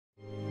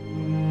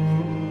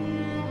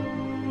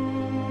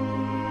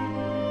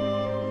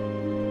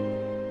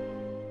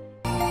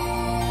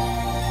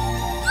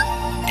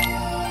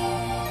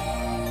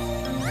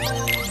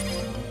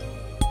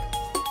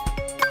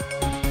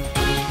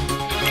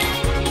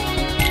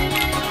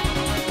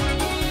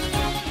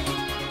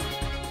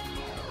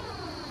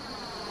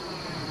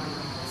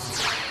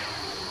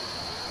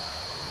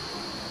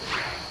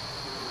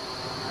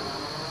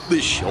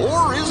This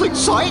sure is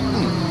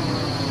exciting.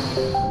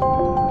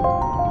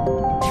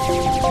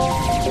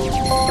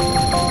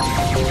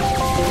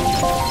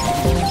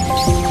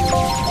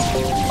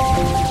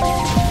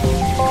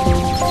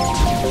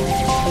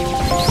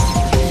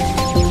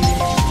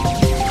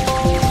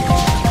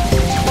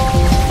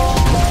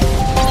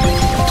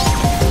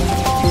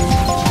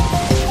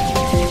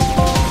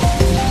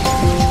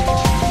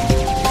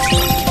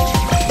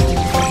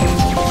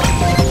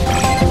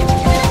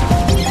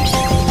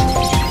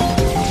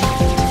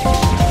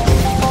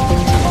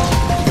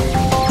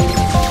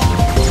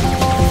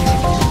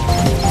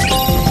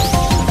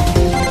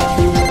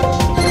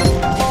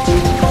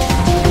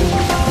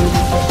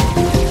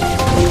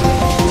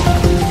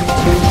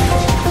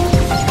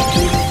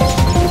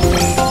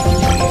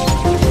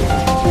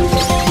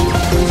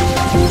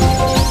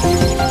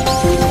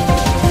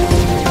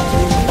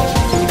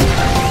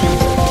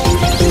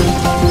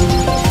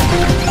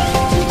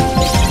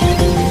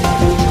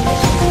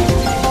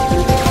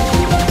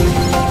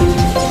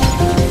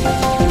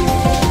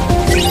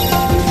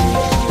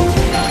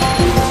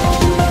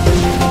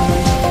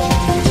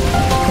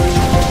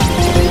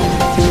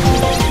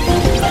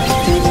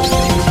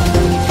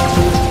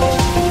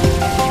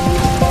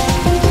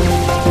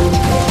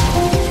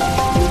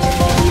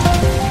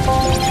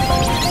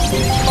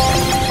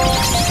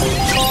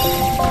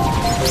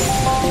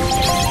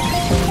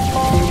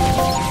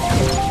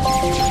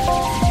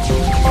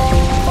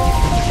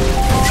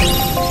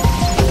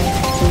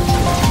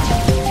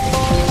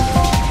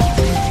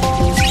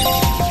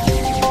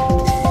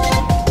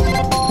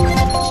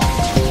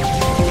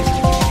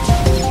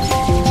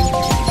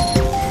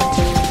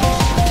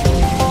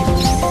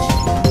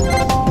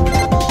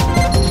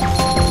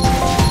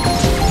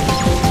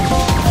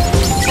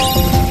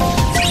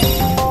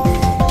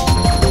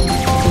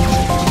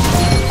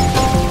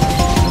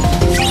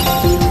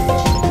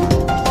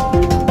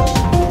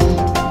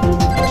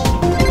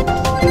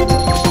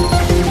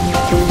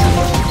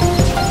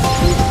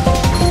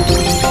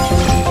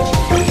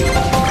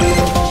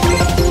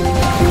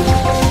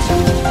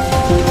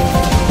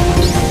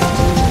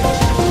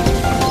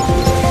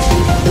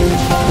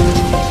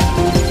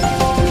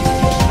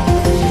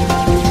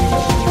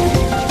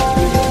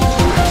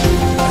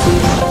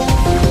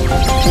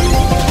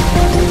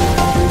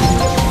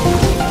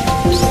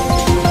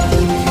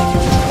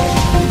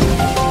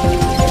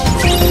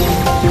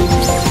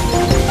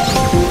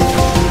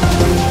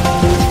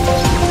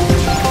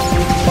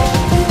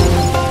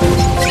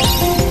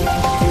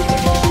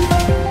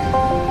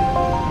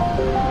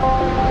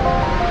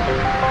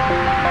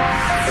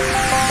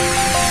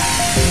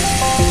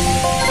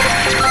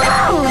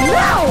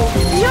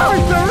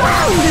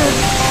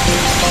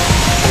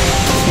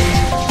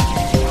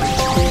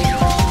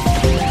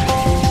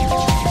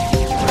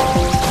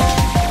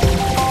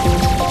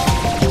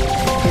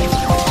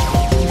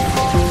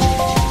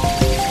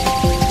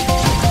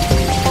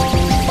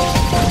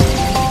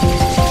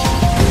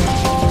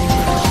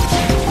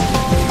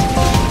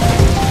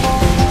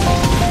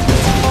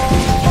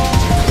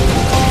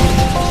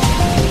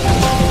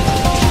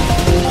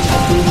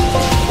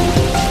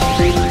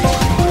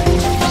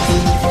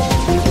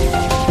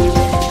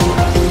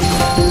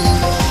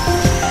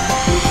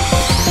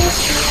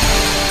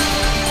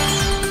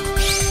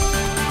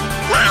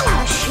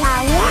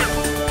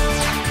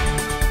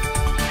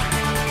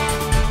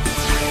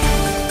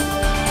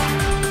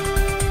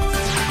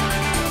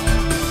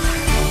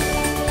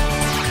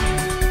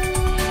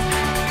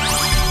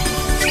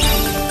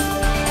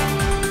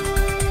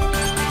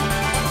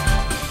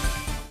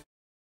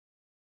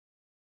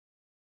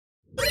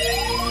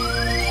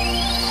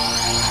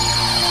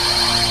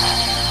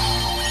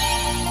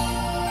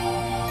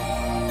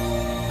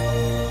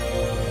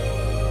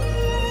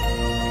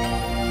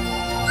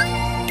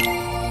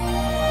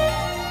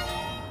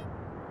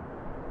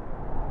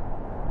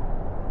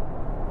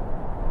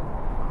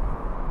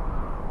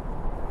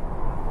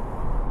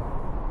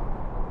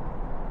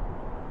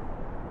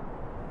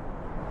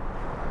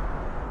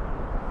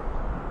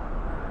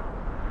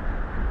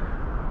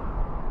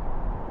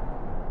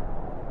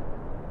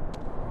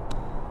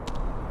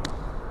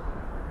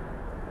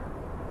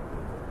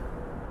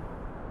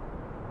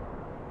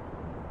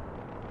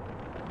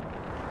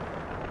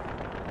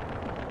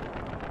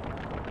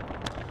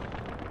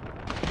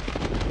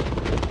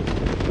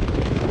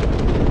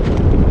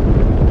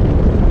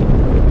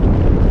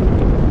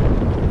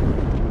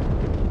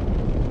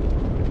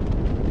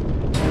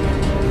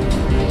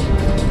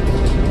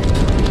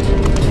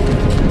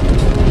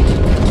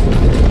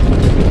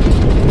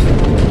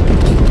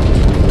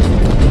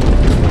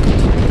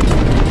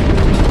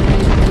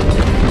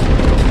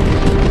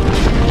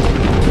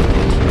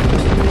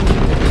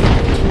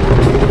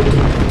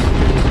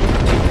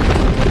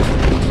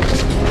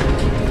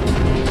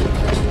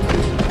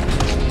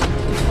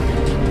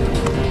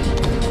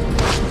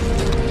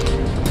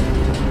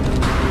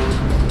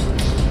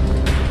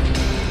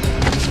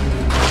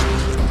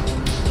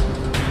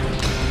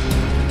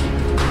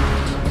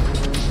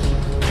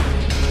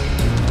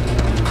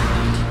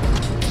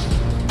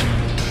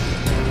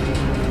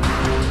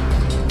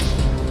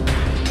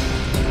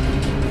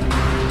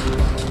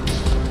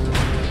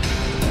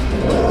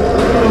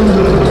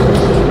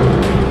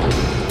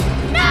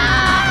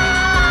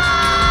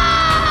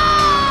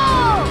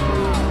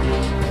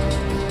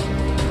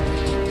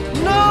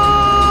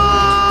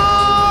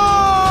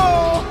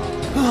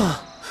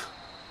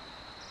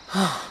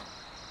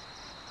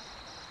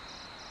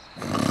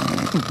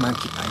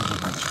 Monkey,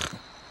 monkey.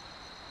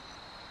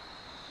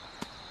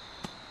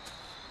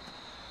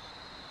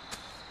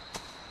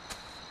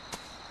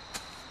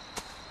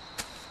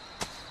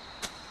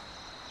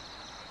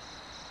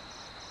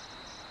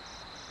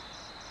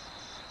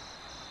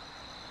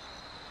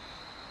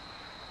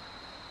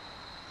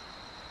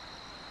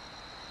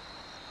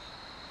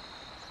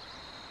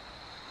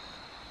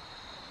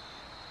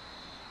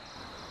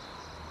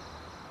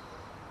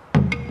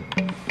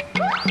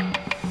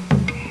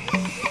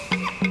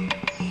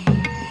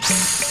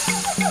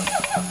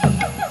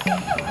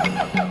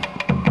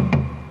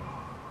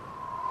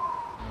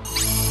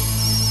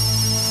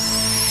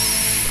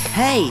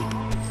 Hey,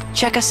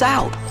 check us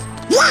out.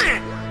 Yeah!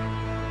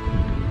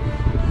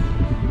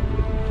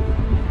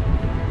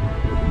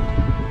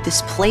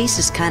 This place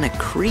is kind of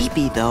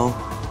creepy, though.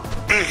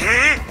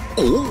 Uh-huh.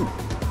 Oh.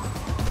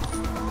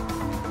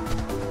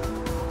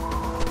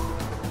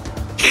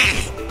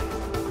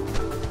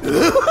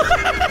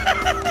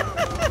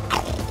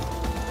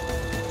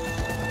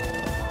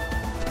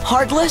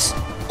 Heartless?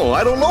 Oh,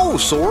 I don't know,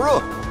 Sora.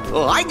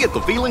 I get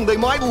the feeling they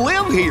might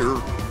live here.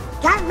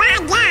 Don't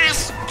mind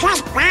us.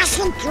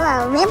 Trespassing through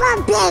a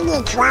river being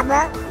in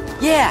trouble.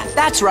 Yeah,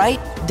 that's right.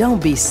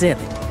 Don't be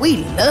silly.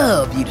 We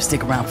love you to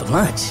stick around for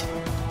lunch.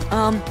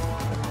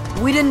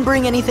 We didn't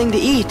bring anything to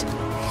eat.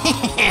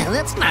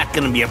 That's not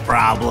gonna be a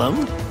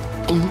problem.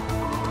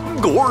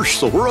 Gosh,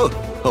 Sora,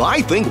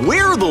 I think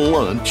we're the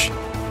lunch.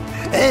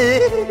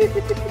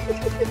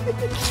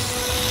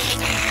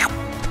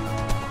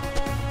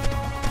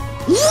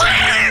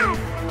 Yeah!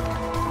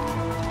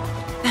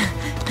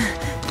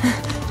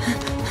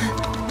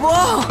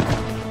 Whoa!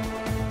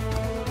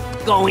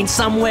 Going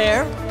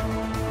somewhere?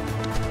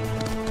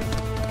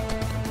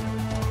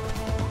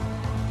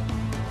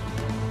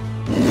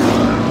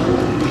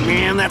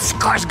 Man, that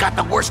Scar's got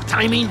the worst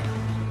timing.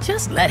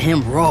 Just let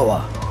him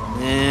roar.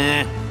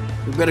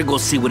 We better go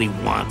see what he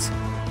wants.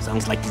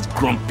 Sounds like he's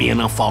grumpy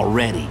enough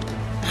already.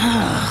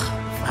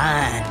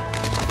 Fine.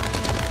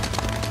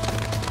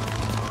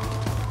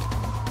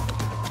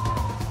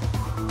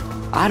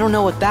 I don't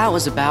know what that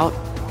was about,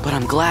 but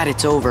I'm glad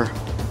it's over.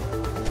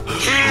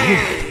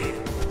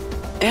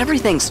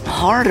 Everything's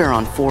harder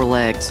on four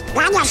legs.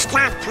 Better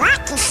start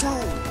practicing.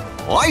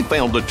 I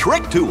found a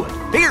trick to it.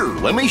 Here,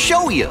 let me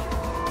show you.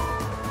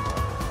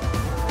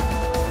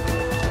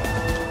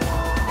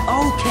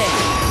 Okay.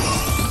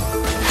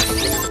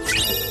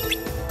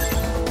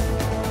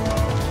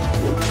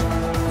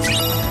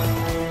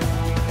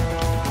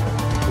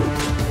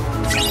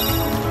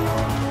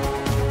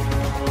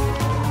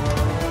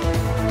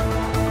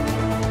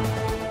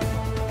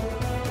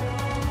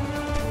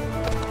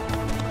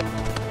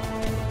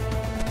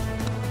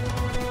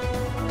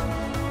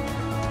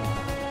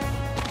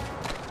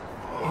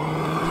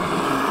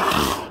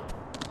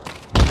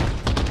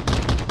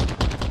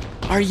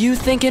 Are you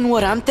thinking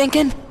what I'm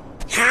thinking?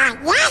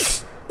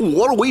 Yes?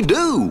 What do we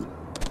do?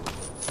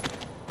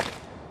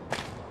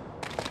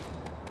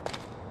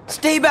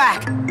 Stay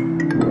back!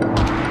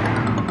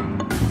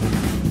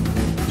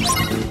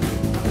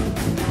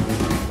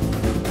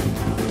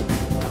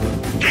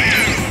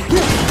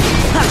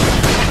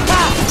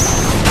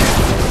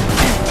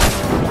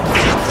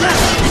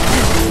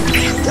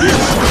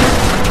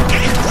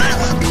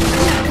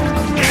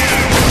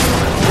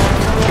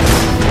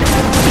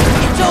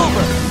 It's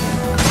over!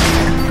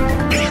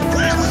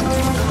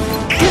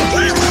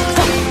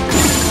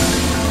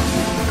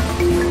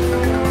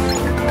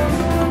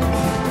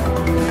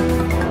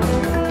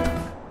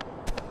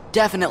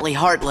 Definitely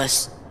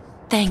heartless.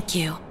 Thank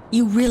you.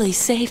 You really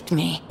saved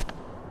me.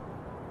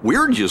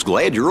 We're just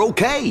glad you're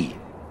okay.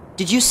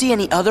 Did you see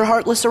any other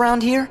heartless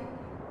around here?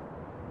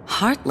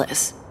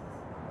 Heartless?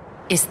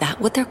 Is that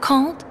what they're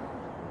called?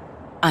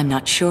 I'm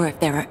not sure if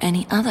there are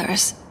any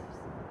others.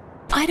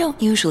 I don't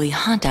usually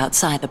hunt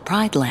outside the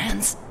Pride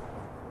Lands.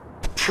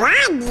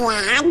 Pride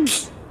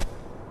Lands?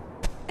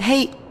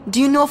 Hey,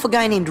 do you know if a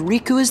guy named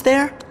Riku is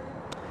there?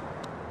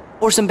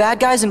 Or some bad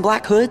guys in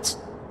black hoods?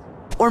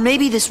 Or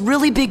maybe this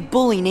really big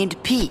bully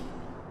named Pete?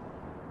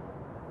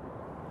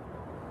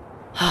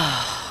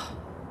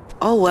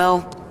 Oh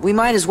well, we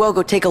might as well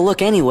go take a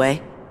look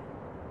anyway.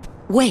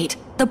 Wait,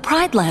 the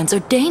Pride Lands are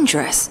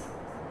dangerous.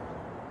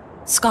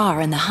 Scar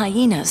and the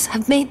hyenas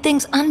have made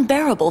things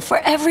unbearable for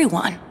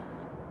everyone.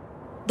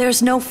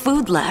 There's no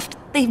food left.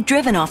 They've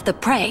driven off the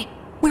prey.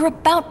 We're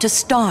about to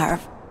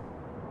starve.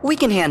 We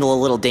can handle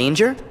a little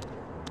danger.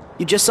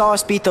 You just saw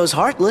us beat those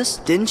heartless,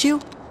 didn't you?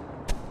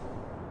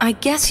 I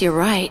guess you're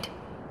right.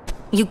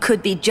 You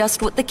could be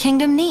just what the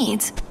kingdom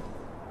needs.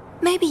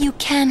 Maybe you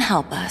can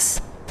help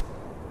us.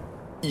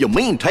 You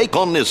mean take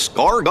on this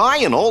Scar guy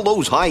and all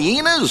those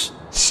hyenas?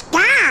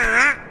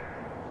 Star?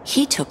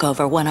 He took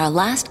over when our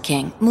last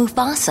king,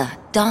 Mufasa,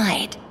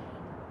 died.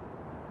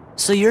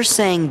 So you're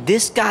saying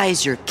this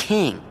guy's your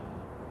king?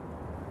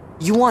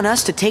 You want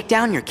us to take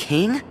down your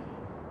king?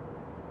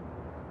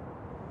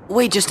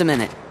 Wait just a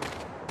minute.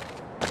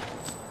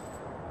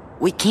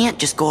 We can't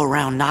just go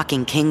around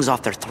knocking kings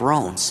off their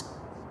thrones.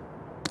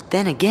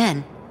 Then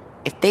again,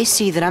 if they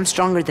see that I'm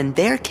stronger than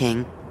their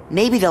king,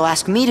 maybe they'll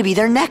ask me to be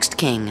their next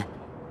king.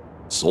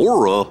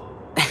 Sora?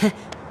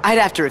 I'd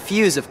have to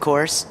refuse, of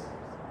course.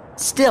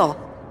 Still,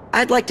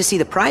 I'd like to see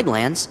the Pride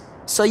Lands,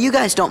 so you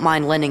guys don't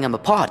mind lending them a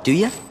paw, do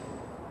you?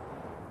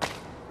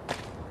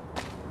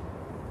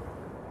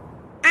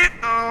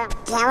 Uh-oh,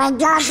 there it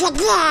goes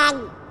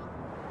again.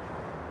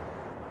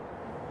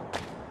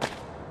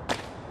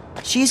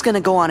 She's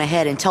gonna go on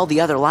ahead and tell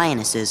the other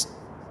lionesses.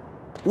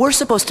 We're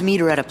supposed to meet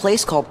her at a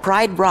place called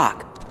Pride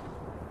Rock.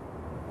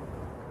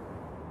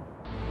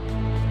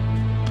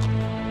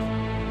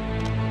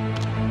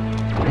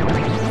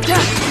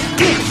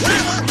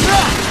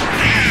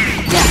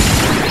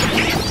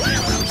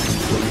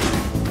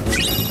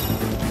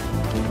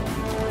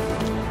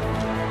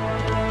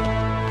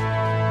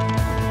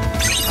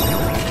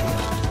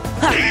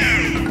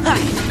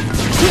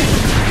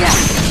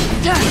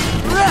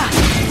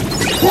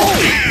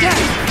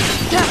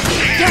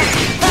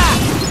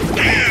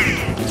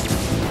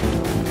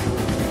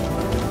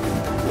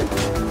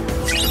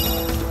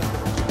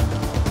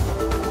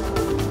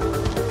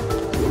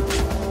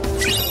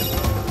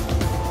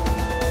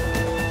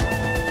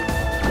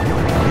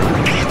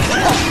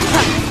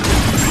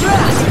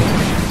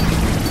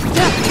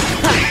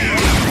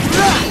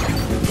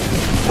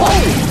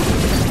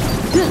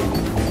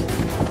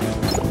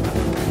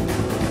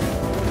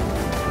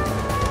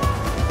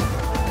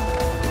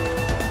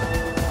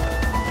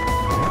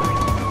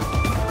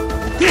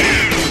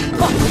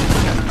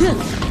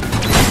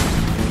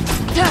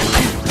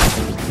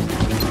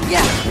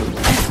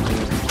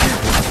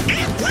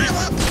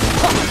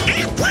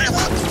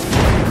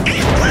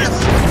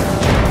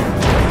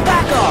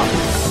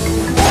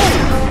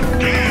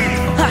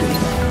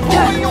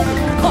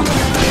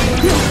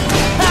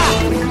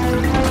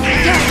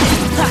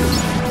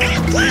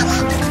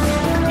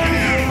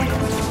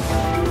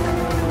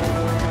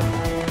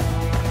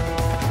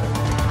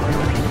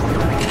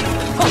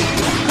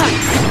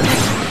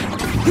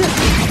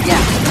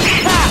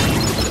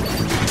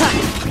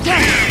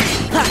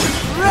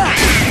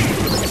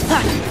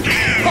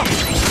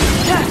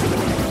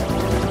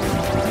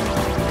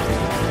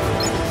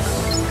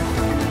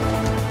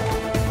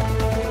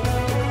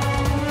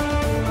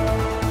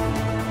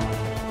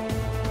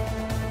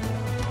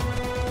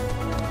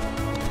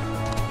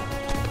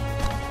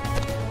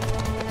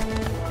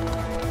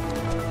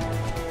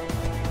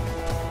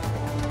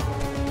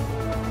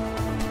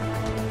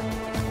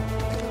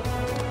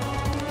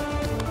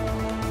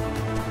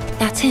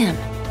 That's him.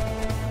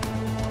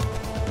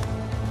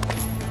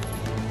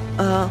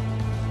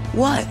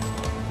 What?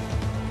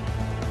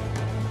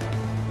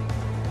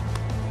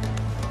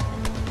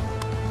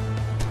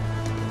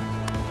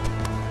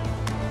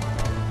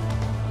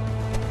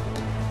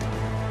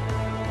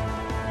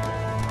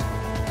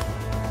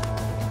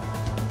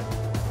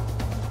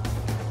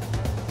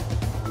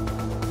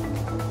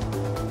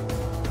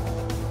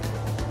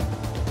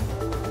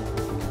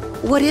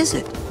 What is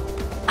it?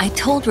 I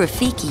told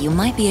Rafiki you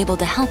might be able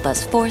to help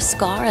us force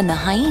Scar and the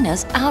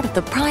hyenas out of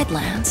the Pride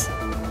Lands.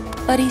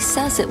 But he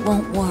says it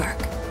won't work.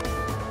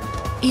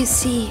 You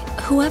see,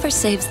 whoever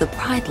saves the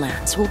Pride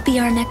Lands will be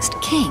our next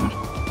king,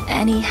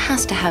 and he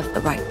has to have the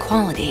right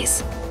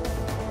qualities.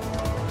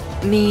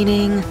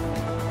 Meaning?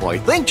 Well, I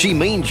think she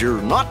means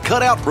you're not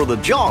cut out for the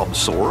job,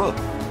 Sora.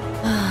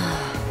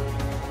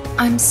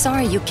 I'm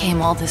sorry you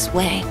came all this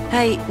way.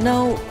 Hey,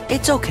 no,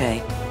 it's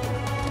okay.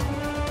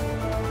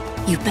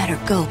 You better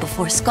go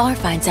before Scar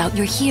finds out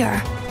you're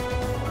here.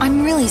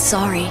 I'm really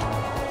sorry.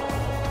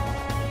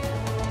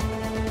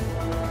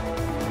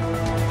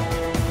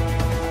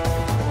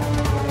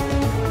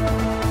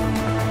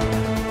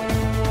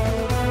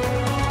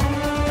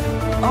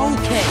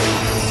 Okay.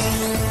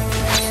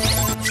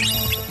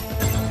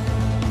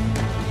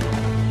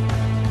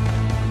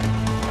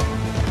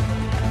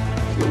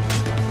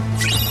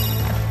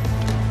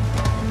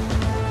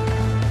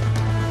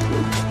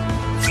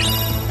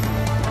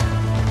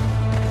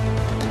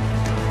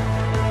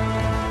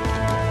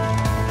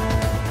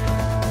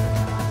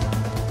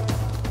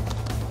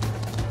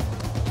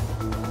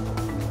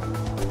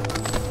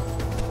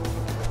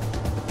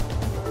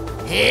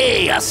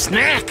 Hey, a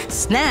snack?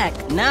 Snack?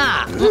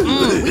 Nah.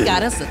 We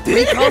got us a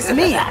 3-course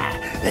meal.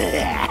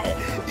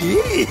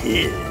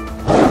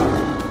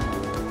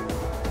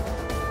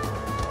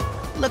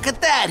 Look at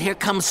that, here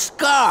comes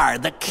Scar,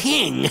 the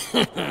king.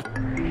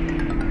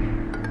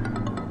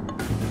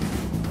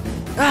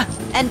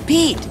 And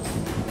Pete.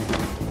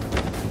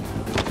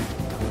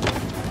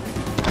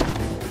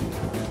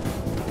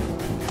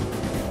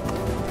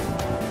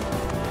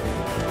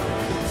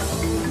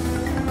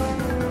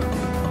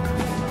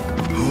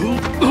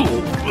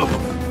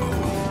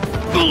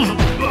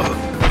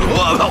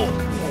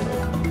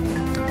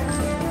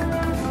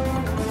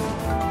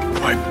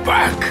 My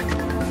back.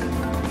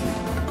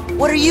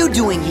 What are you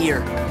doing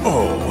here?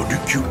 Oh, the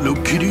cute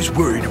little kitty's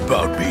worried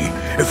about me.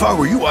 If I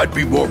were you, I'd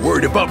be more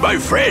worried about my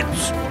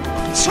friends.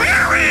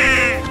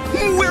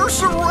 We're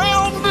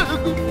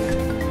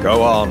surrounded!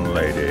 Go on,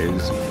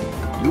 ladies.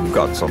 You've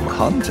got some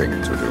hunting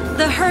to do.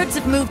 The herds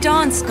have moved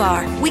on,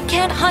 Scar. We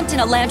can't hunt in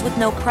a land with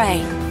no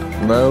prey.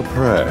 No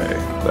prey.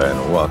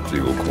 Then what do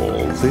you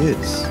call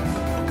this?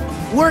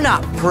 We're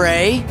not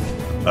prey.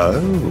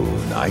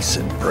 Oh, nice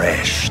and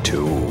fresh,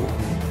 too.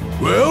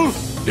 Well,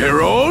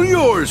 they're all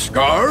yours,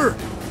 Scar.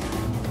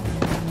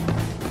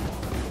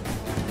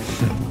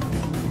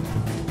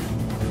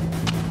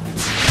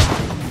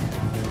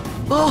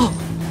 Oh,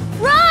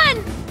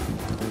 Run!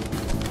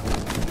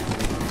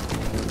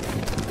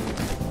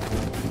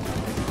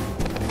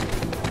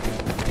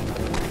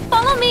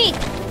 Follow me!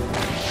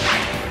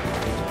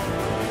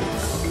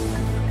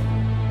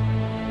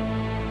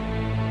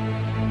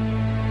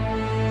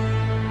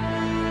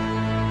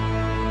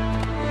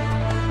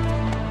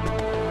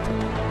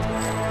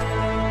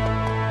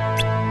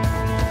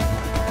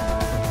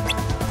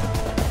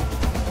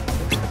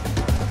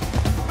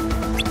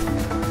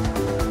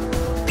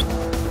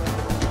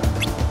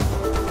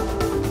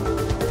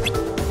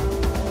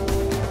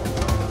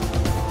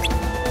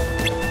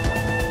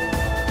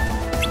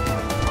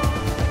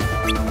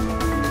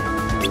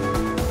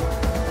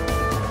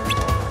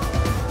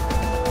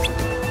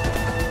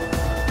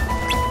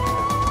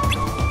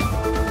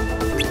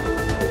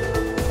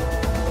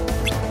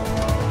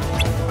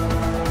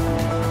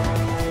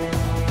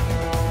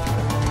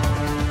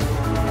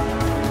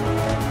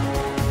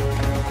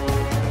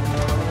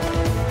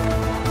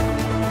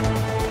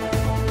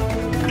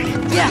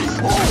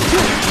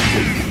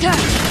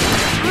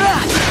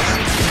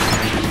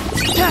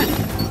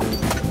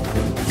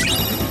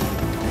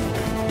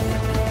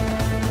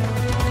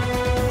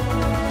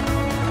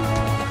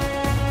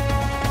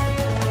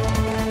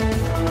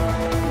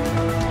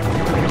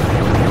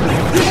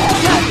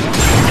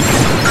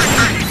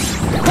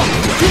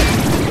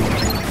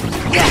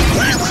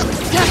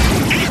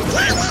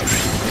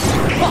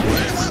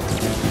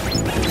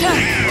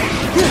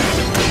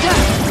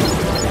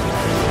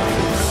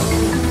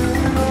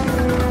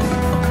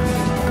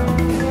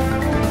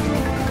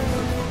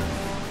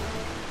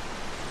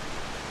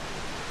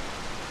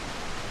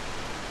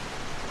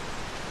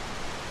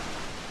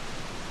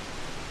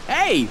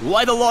 Hey,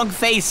 why the long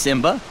face,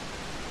 Simba?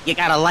 You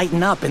gotta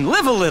lighten up and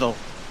live a little.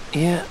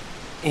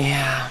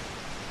 yeah.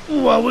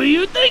 What were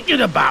you thinking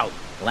about?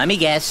 Let me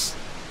guess.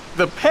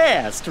 The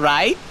past,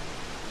 right?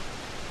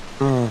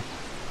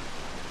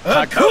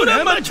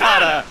 Hakuna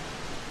Matata!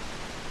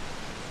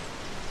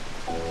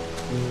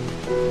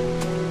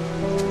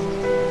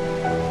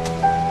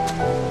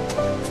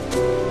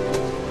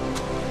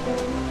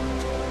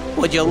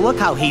 Would you look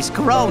how he's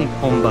grown,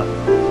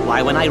 Pumbaa?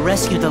 Why, when I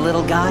rescued the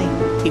little guy,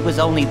 he was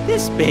only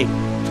this big.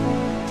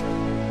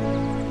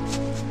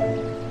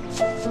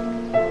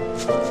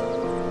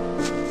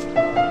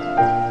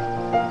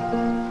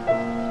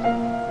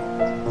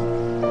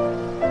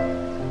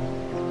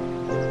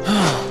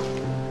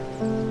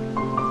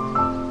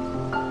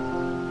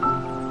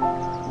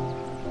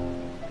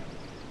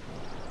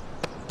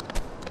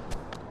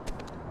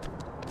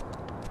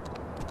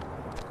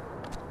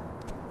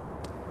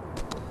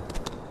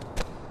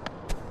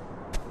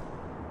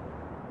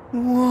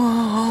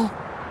 Whoa.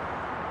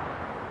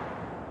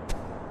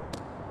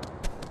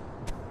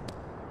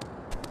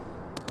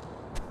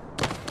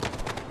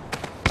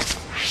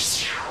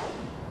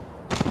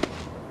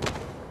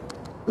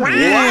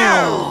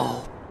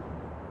 Wow!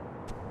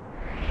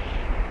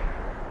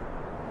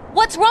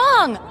 What's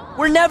wrong?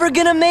 We're never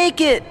gonna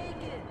make it.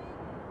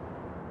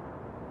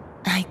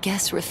 I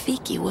guess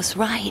Rafiki was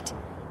right.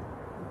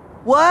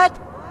 What?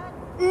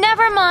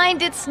 Never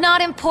mind, it's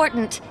not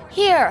important.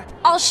 Here,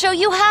 I'll show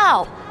you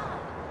how.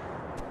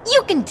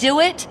 You can do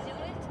it.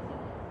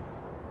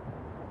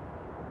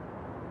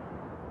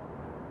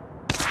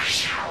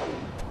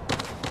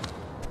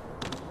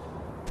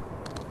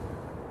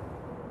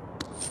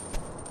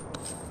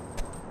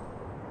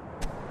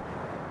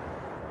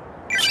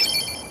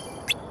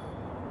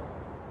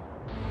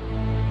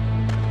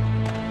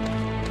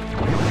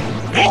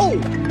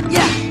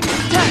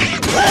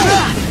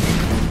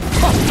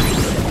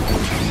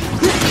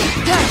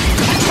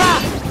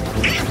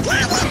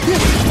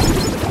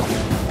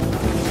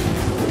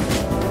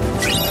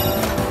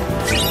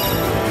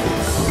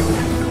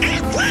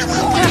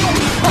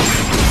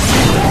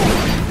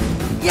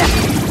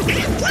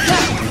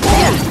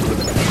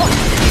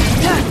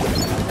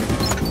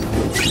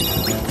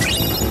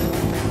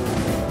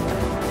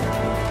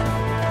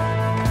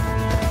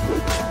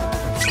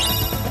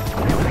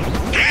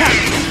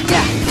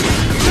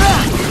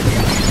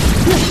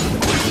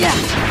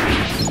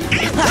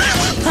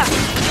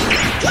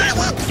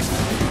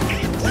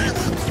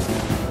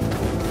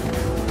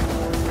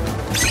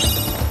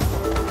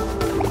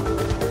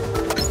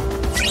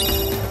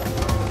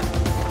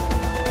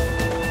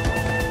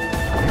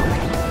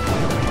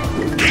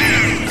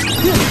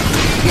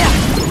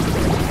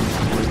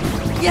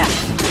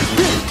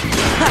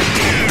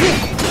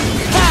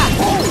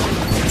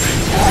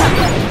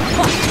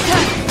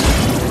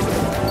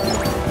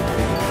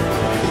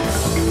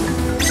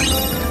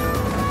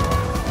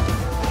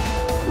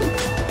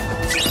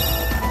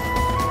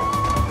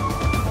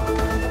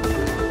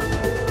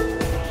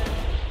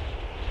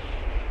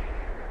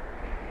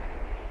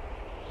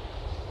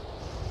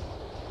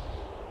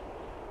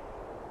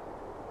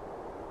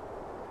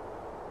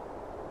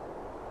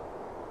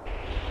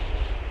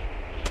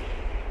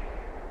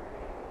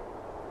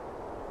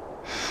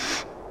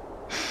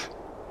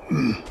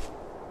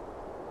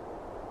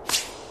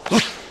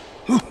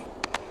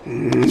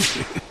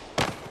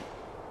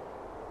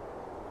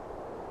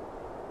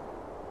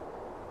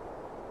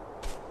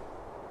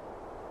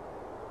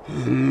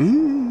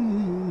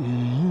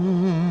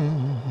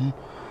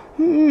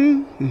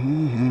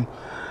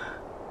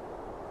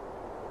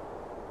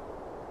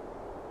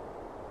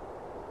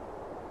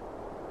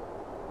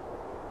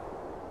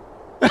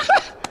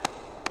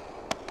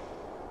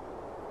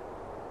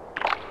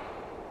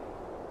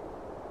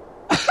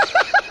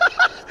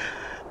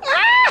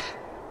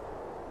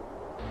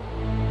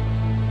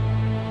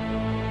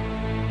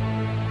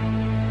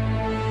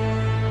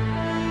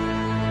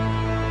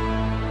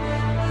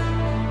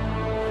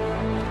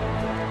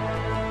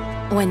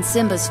 When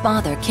Simba's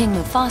father, King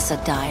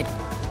Mufasa, died,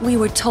 we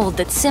were told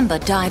that Simba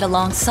died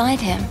alongside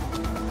him.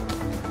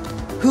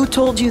 Who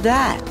told you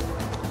that?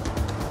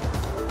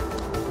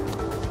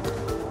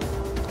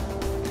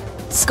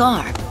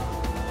 Scar.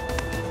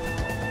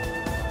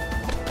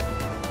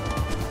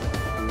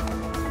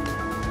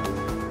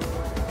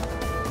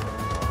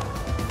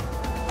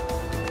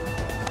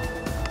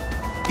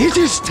 It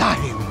is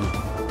time.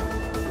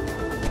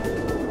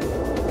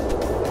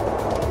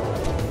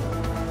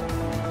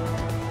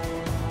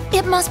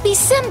 It must be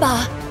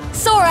Simba!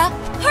 Sora,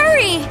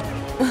 hurry!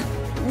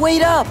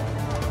 Wait up!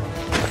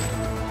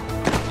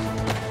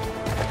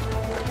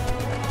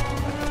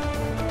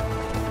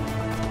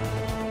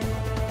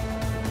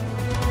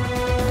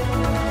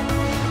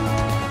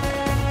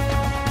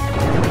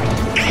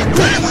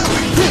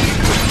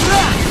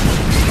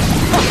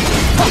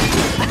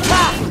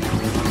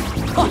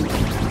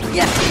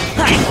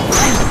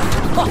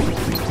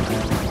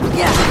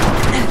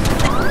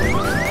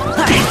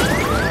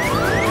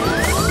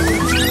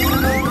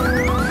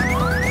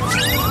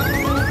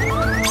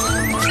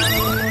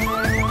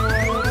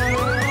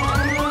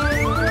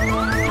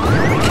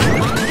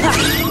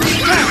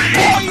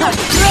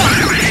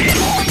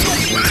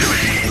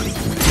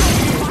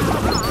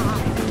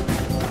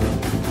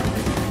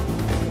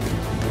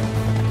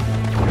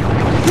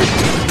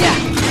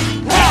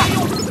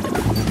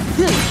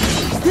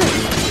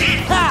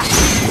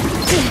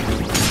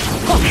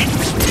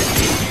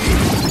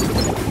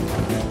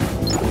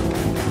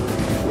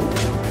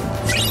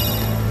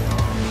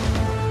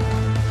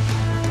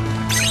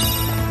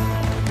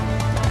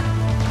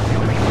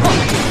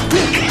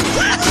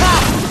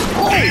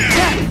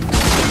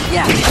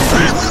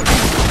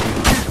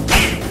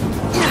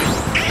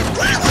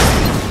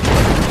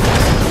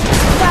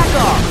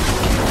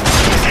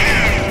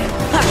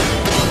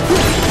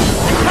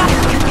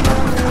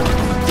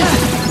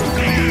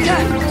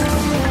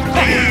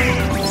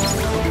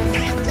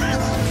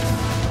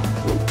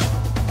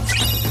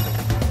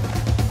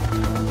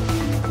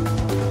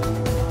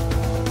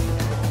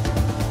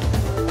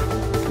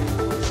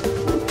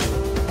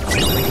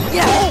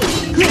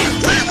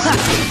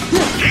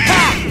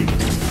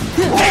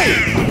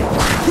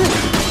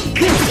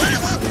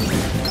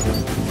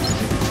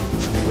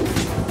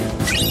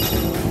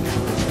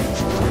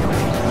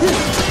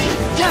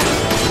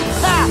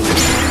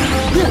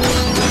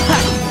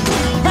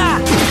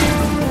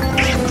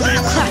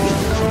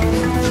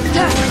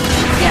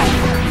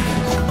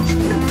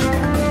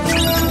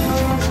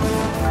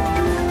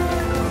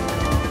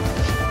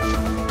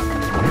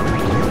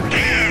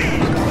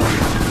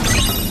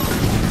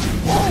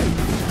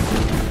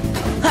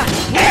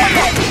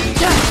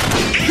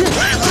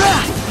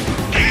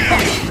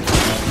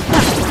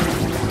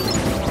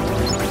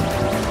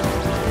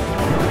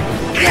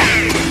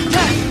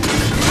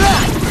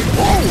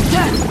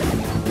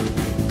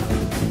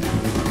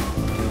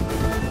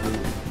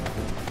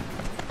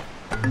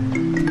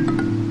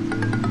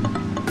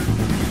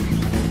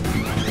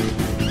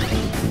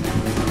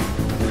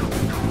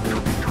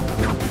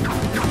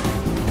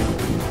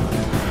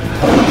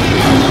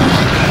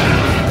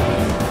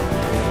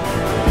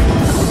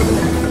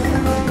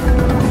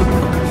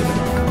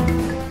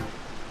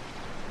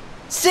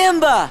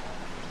 Simba!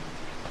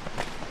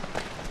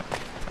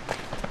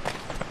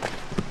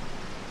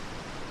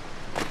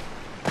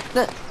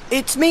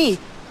 It's me,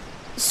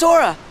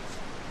 Sora.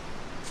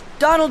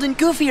 Donald and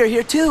Goofy are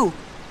here too.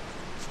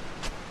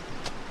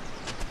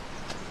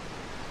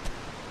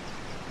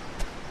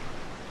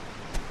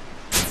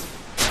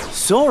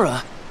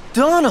 Sora?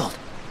 Donald?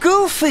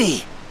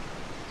 Goofy!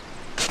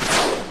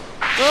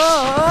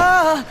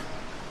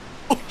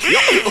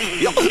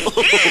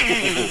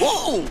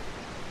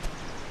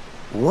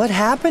 What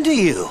happened to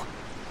you?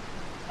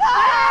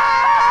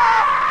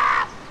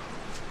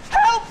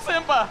 Help,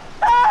 Simba!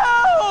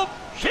 Help!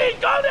 She's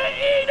gonna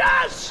eat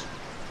us!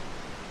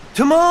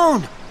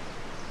 Timon!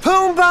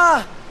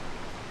 Pumbaa!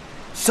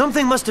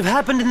 Something must have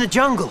happened in the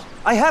jungle.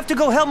 I have to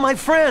go help my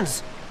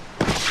friends.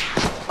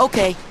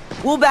 Okay,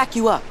 we'll back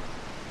you up.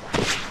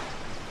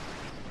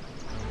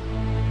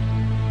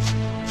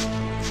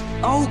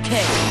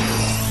 Okay.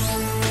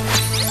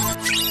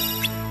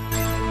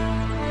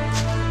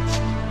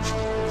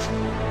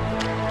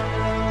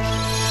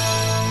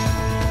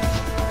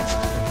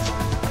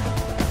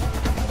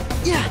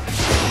 Yeah.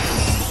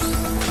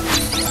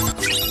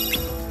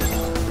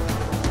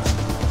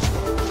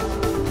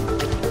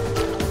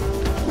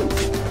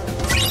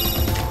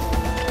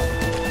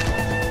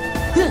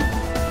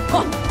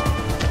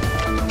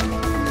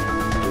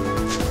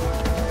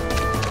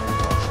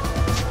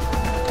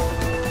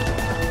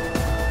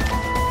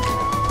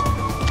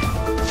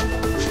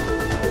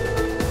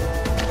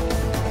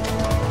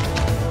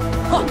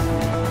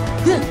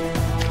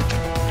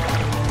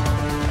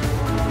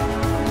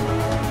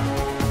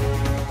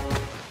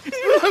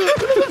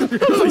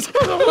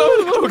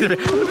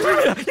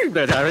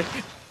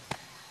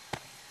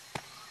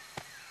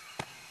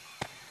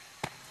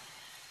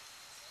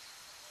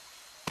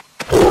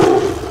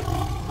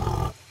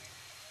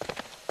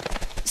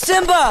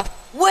 Simba!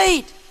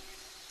 Wait!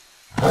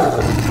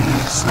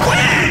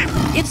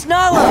 It's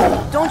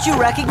Nala! Don't you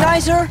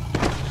recognize her?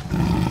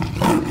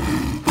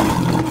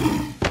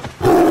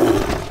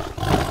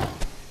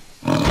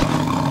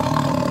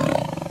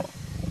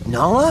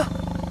 Nala?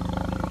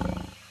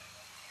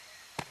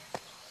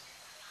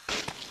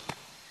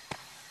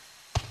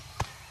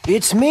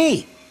 It's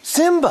me,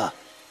 Simba.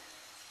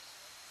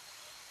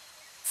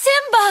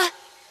 Simba!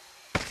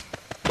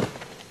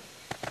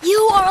 You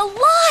are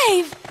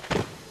alive!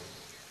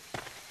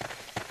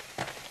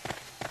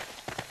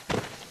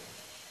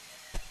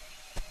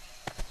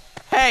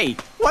 Hey,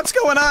 what's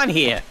going on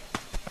here?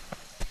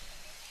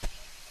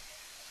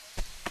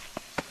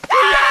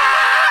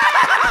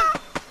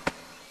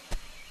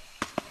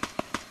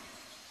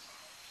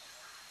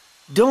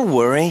 Don't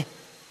worry.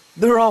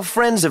 They're all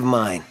friends of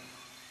mine.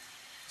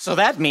 So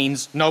that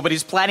means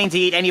nobody's planning to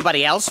eat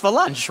anybody else for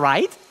lunch,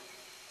 right?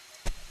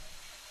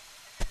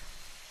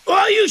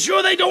 Are you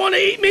sure they don't want to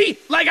eat me?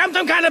 Like I'm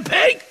some kind of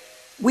pig?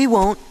 We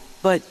won't,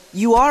 but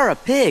you are a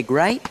pig,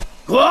 right?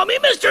 Call me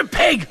Mr.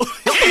 Pig!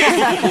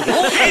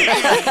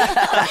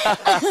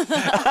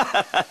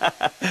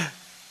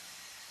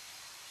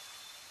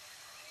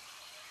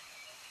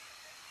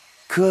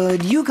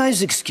 Could you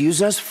guys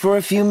excuse us for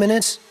a few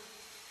minutes?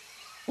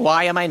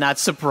 Why am I not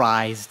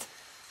surprised?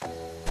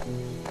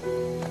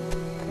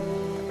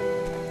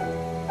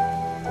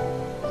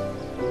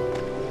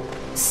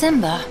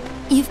 Simba,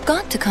 you've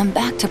got to come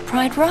back to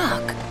Pride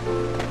Rock.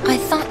 I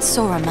thought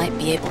Sora might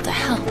be able to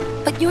help,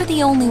 but you're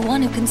the only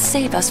one who can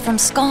save us from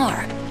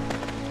Scar.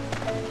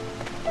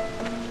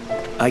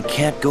 I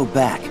can't go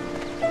back.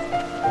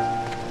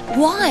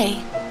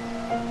 Why?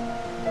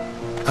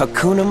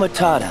 Hakuna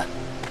Matata.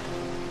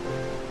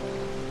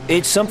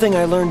 It's something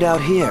I learned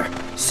out here.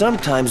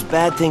 Sometimes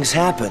bad things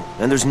happen,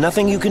 and there's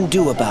nothing you can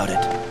do about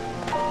it.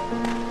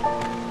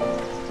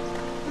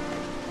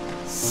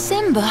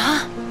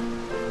 Simba?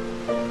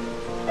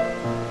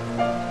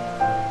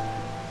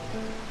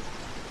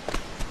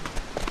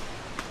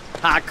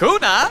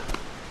 Hakuna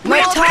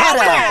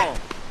Matata!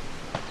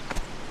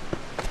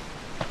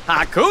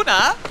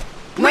 Hakuna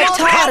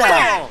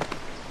Matata!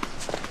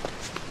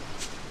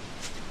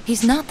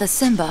 He's not the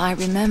Simba I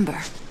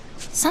remember.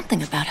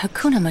 Something about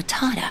Hakuna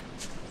Matata.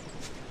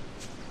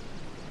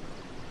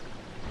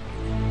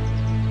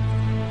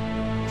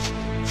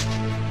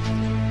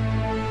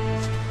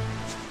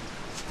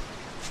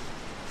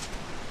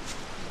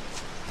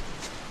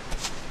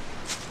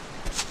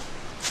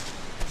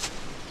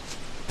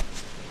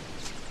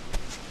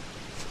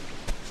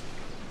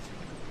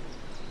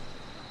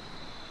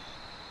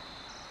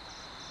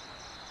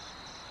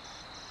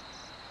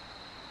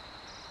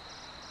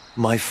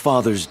 My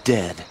father's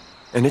dead,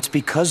 and it's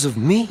because of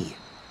me.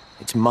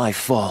 It's my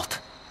fault.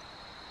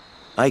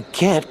 I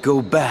can't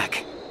go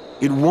back.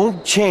 It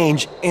won't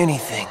change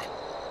anything.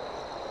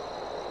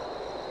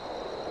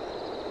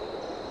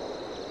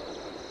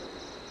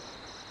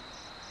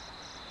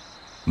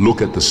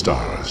 Look at the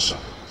stars.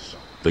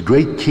 The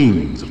great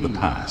kings of the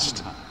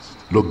past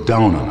look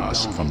down on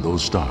us from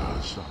those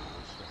stars.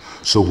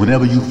 So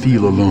whenever you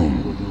feel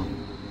alone,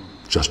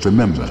 just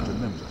remember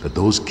that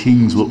those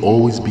kings will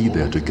always be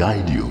there to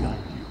guide you,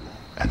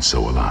 and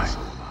so will I.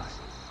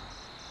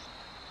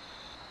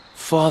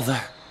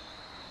 Father,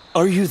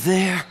 are you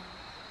there?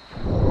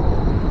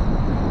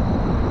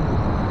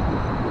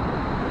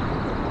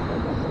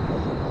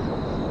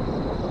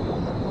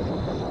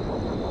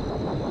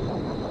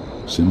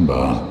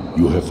 Simba,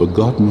 you have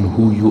forgotten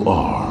who you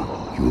are.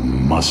 You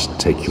must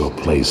take your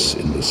place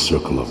in the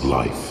circle of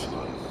life.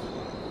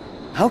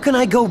 How can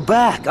I go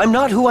back? I'm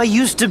not who I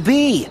used to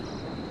be.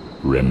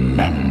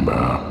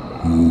 Remember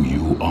who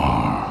you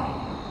are.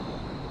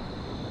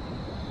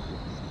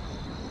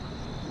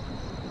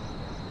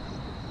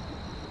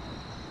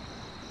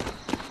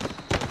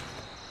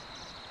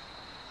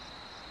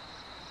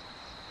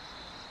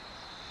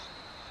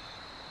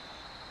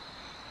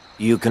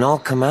 You can all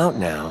come out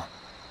now.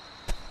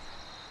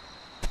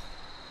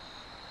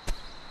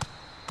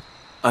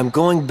 I'm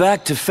going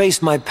back to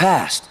face my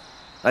past.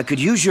 I could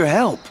use your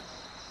help.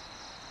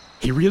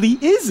 He really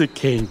is a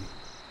king.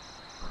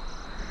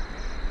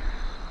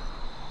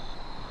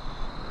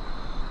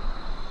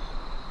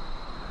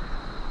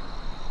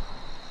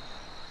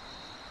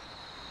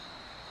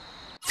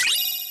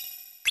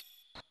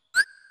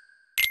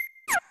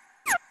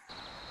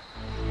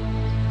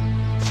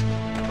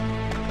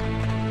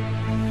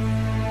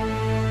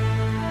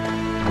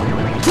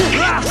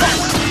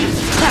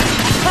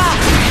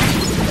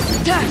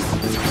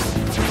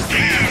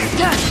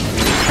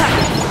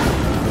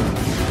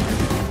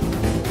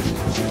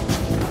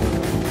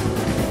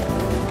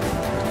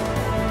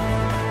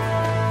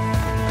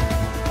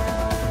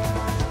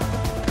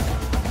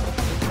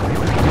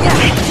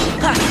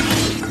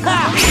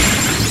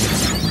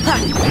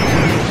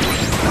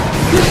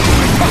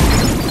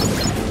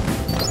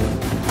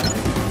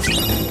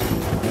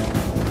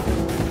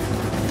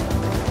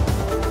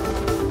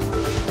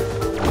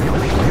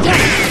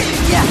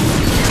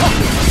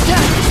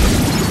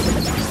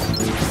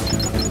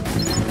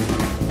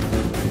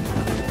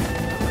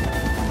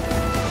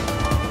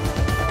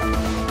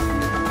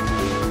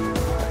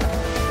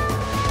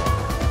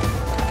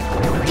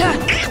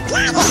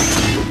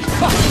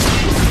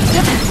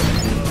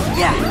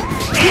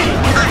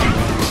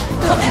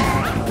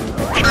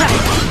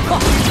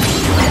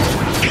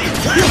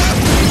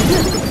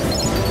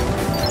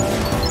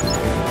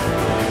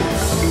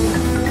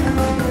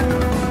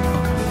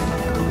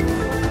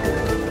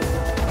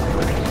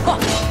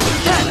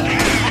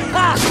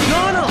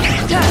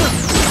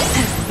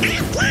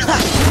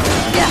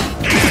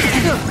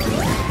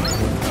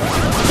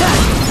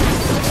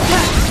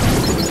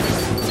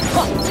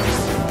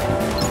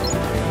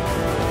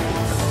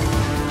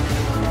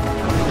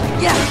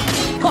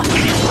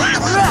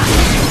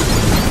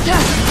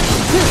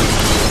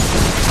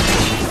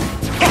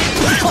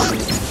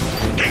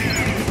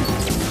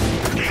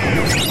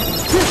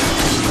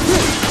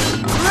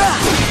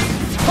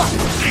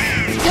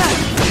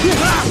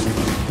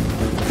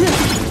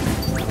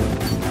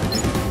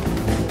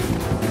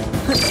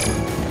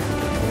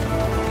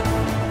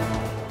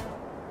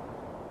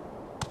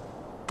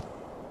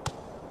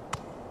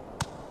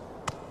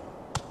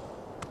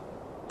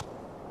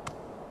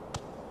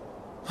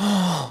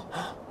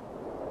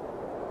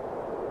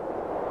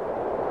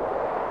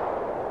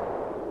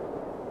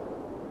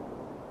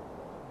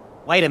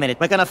 Wait a minute,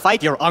 we're gonna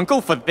fight your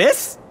uncle for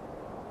this?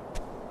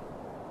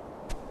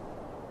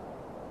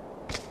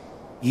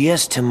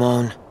 Yes,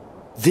 Timon.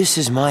 This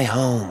is my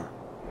home.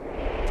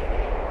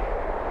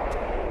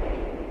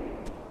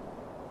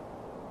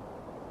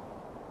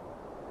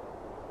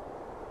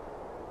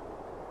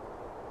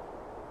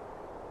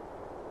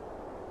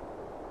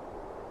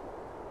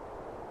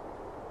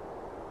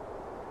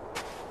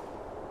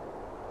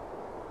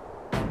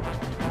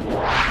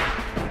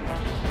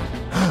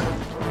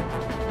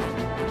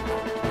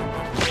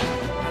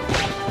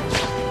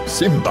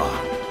 Simba,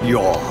 you're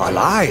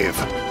alive.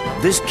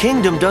 This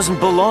kingdom doesn't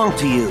belong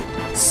to you.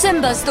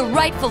 Simba's the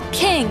rightful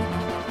king.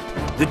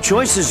 The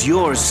choice is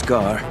yours,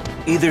 Scar.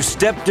 Either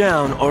step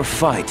down or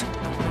fight.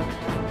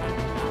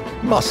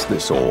 Must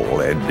this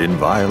all end in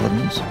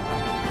violence?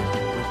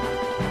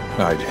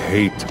 I'd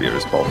hate to be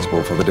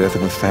responsible for the death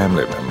of a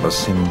family member,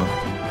 Simba.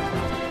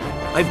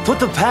 I've put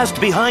the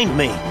past behind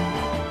me.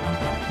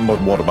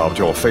 But what about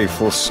your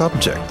faithful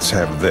subjects?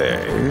 Have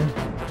they?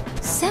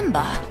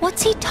 Simba,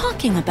 what's he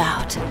talking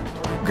about?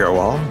 Go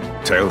on.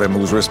 Tell them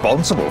who's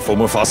responsible for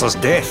Mufasa's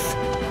death.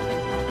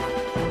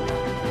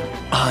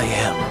 I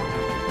am.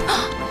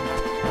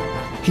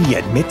 He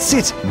admits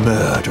it,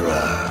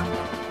 murderer.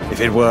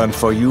 If it weren't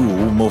for you,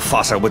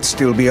 Mufasa would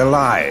still be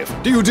alive.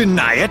 Do you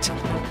deny it?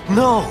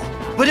 No,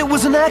 but it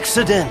was an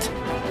accident.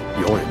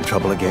 You're in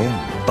trouble again.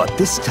 But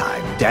this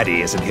time,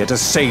 Daddy isn't here to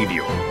save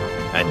you.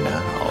 And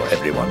now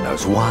everyone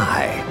knows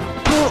why.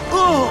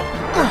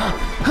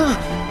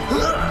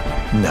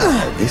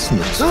 Now, this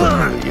looks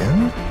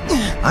familiar.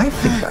 I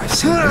think I've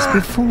seen this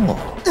before.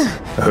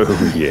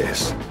 Oh,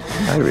 yes.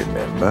 I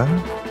remember.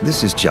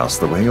 This is just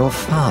the way your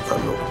father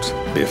looked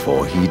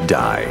before he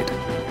died.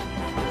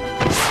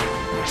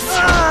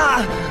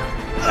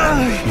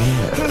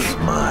 Here's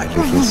my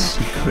little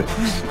secret.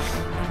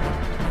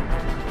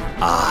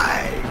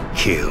 I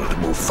killed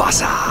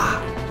Mufasa.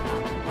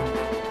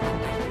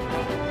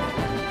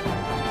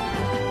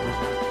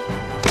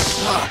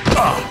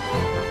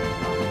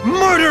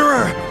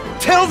 Murderer!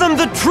 Tell them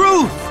the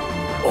truth!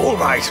 All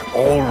right,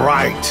 all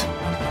right.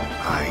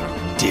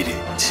 I did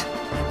it.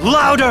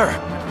 Louder!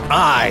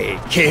 I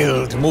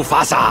killed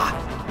Mufasa.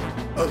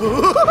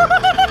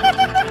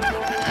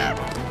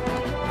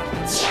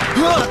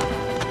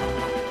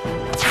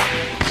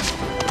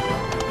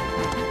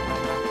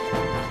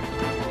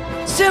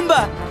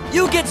 Simba,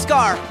 you get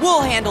Scar.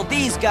 We'll handle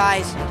these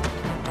guys.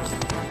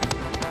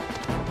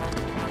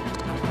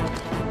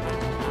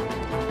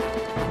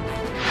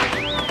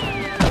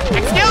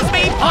 Excuse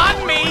me,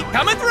 pardon me,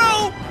 coming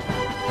through!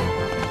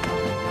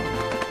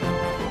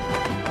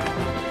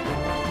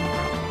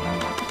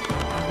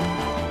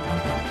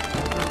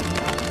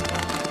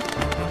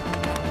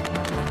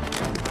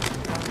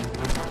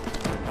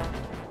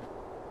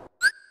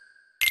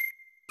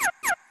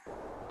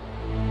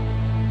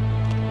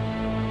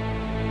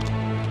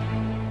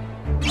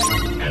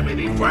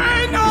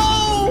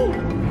 Bueno!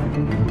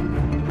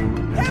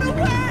 Get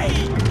away!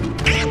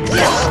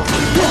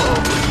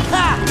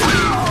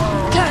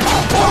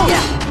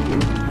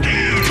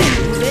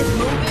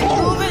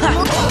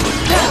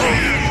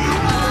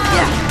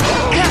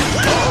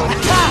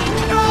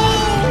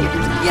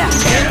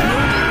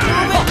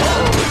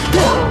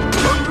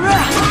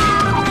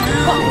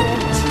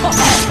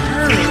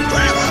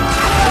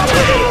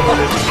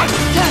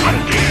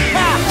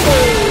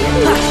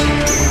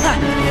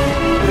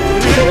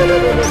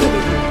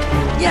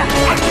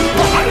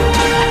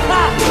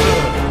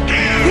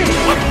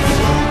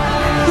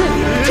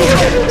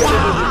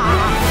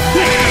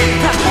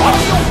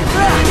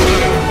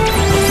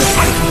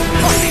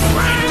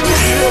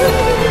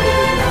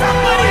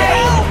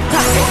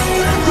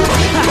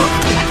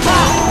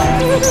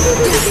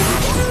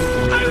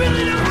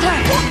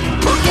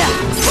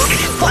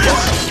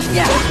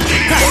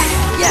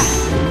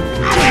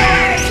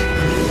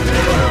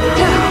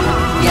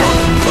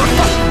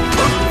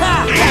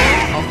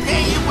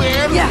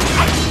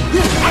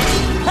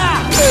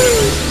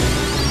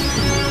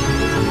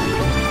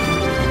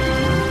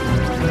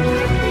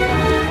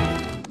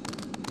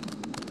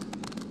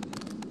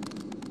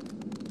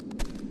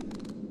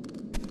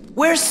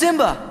 Where's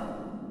Simba?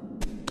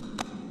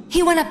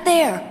 He went up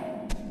there.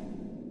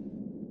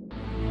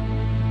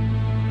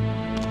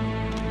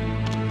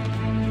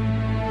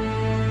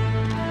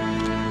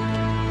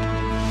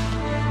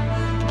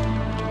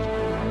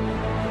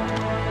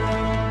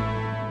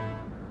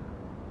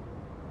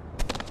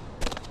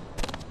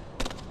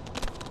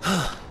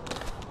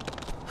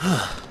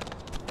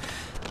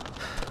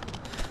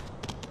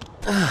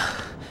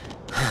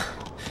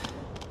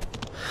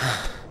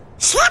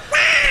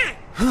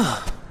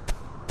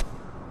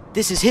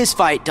 This is his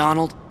fight,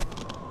 Donald.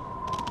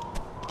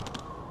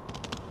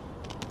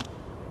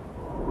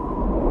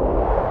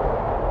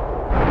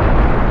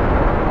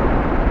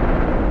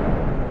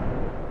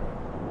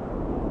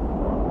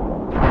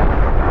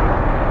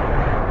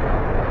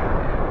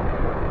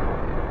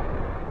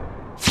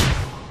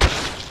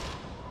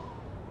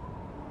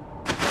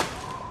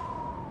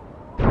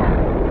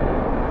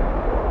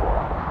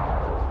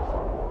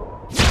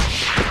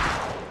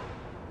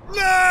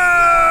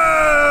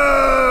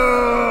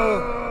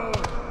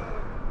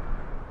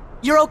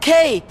 You're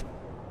okay!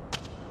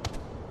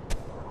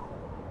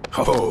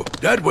 Oh,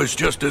 that was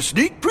just a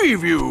sneak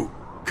preview.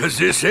 'Cause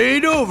this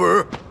ain't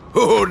over.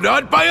 Oh,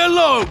 not by a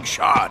long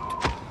shot.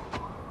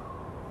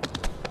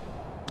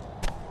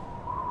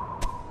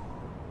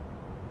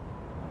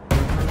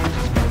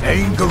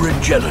 Anger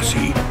and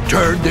jealousy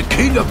turned the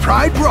King of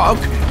Pride Rock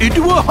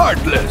into a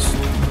Heartless.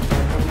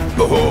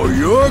 Oh,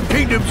 your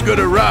kingdom's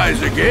gonna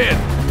rise again.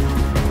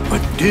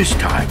 But this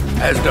time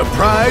as the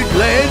Pride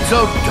Lands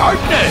of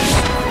Darkness.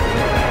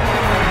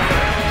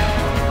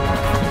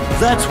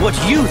 That's what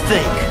you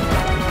think!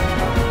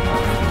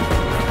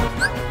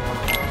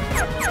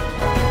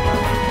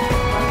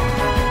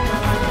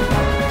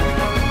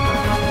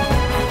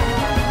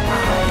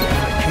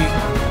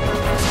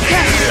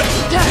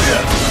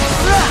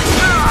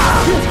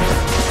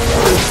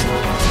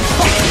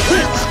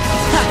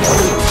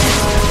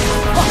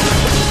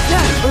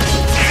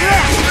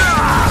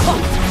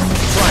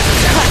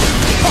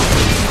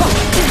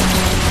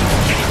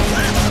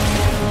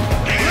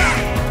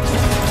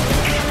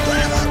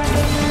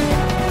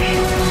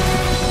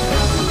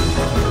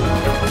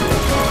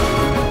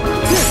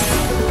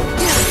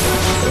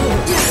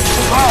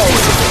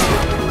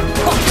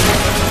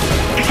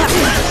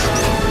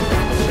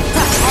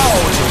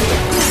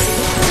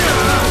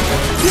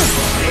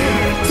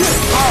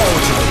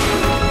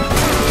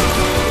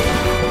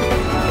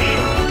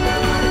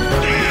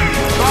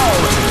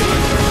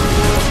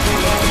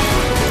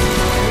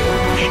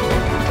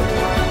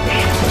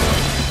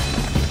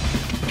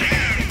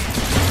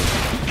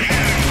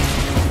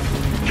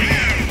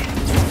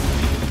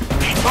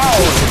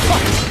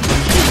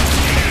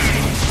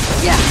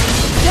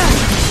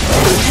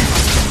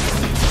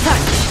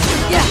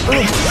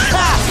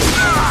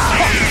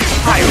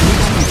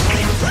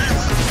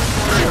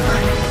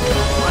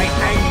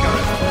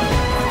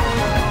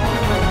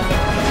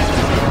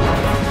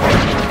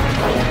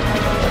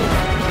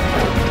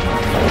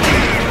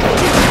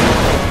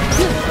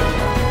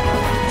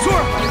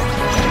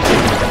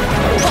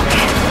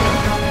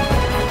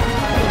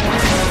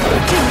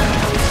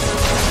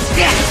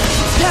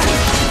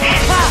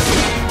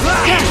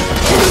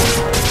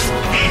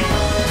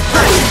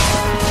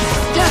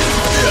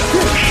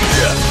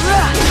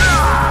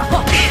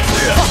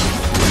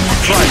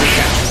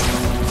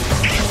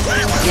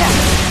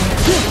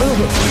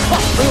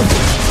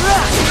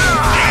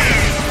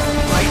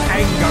 My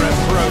anger has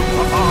broke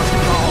apart.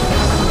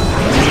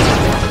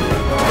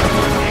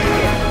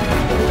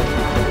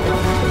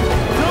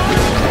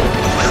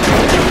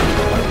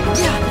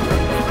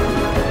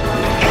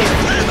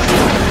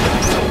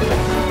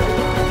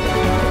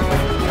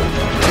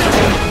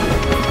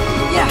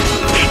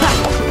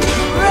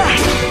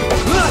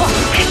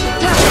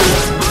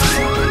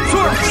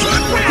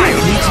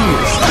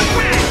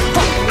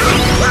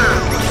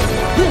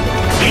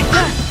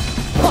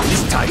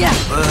 This time.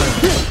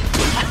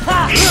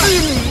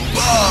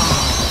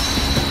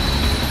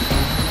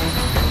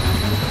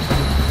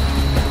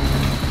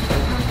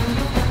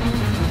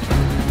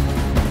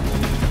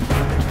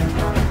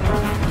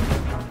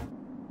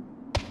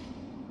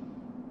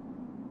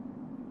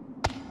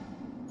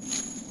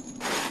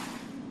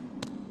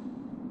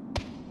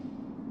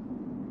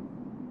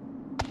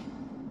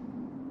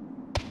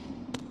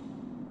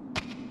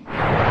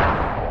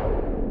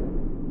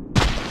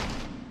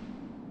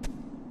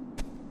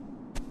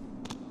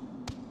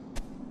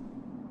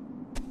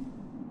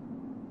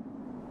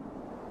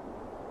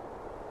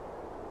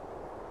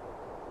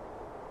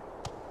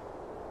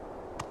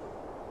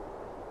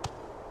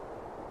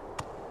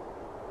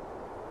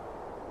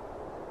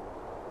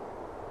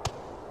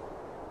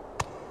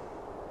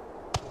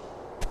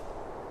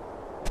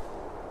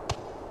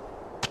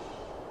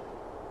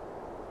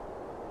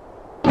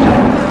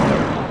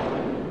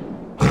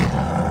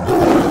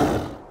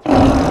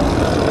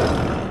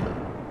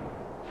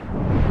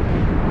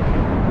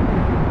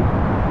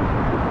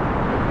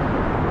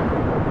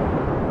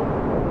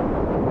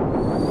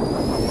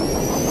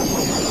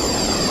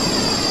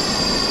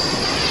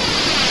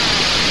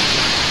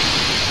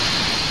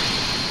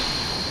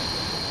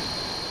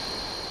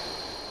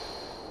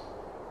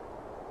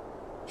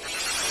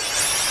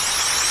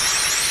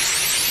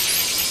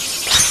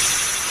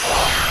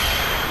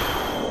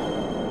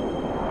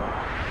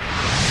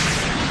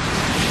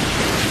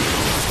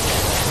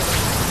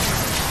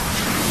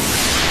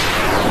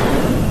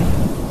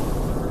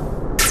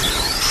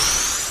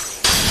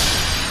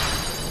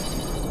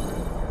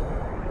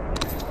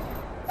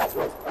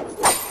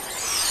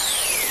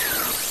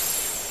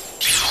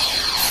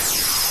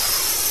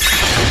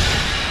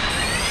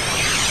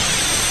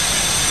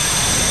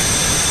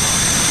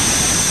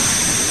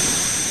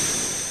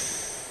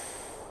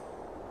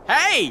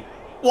 Hey,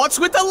 what's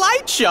with the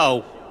light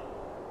show?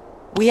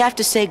 We have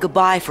to say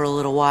goodbye for a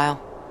little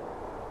while.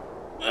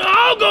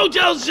 I'll go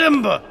tell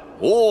Simba.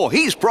 Oh,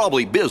 he's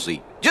probably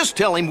busy. Just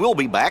tell him we'll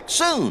be back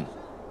soon.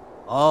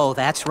 Oh,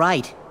 that's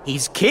right.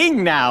 He's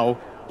king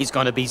now. He's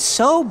gonna be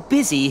so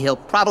busy, he'll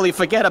probably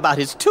forget about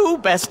his two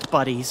best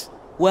buddies.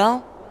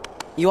 Well,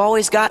 you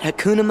always got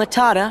Hakuna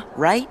Matata,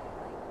 right?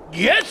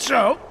 Guess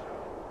so.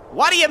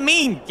 What do you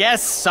mean,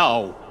 guess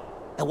so?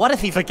 And what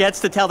if he forgets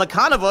to tell the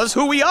carnivores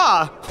who we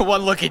are?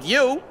 One look at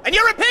you, and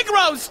you're a pig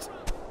roast!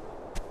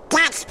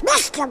 That's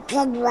Mr.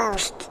 Pig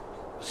Roast.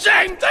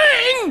 Same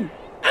thing!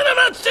 And I'm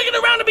not sticking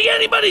around to be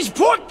anybody's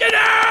pork dinner!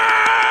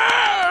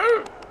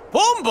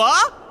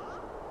 Pumbaa!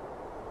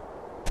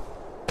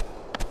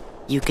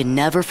 You can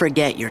never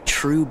forget your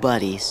true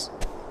buddies.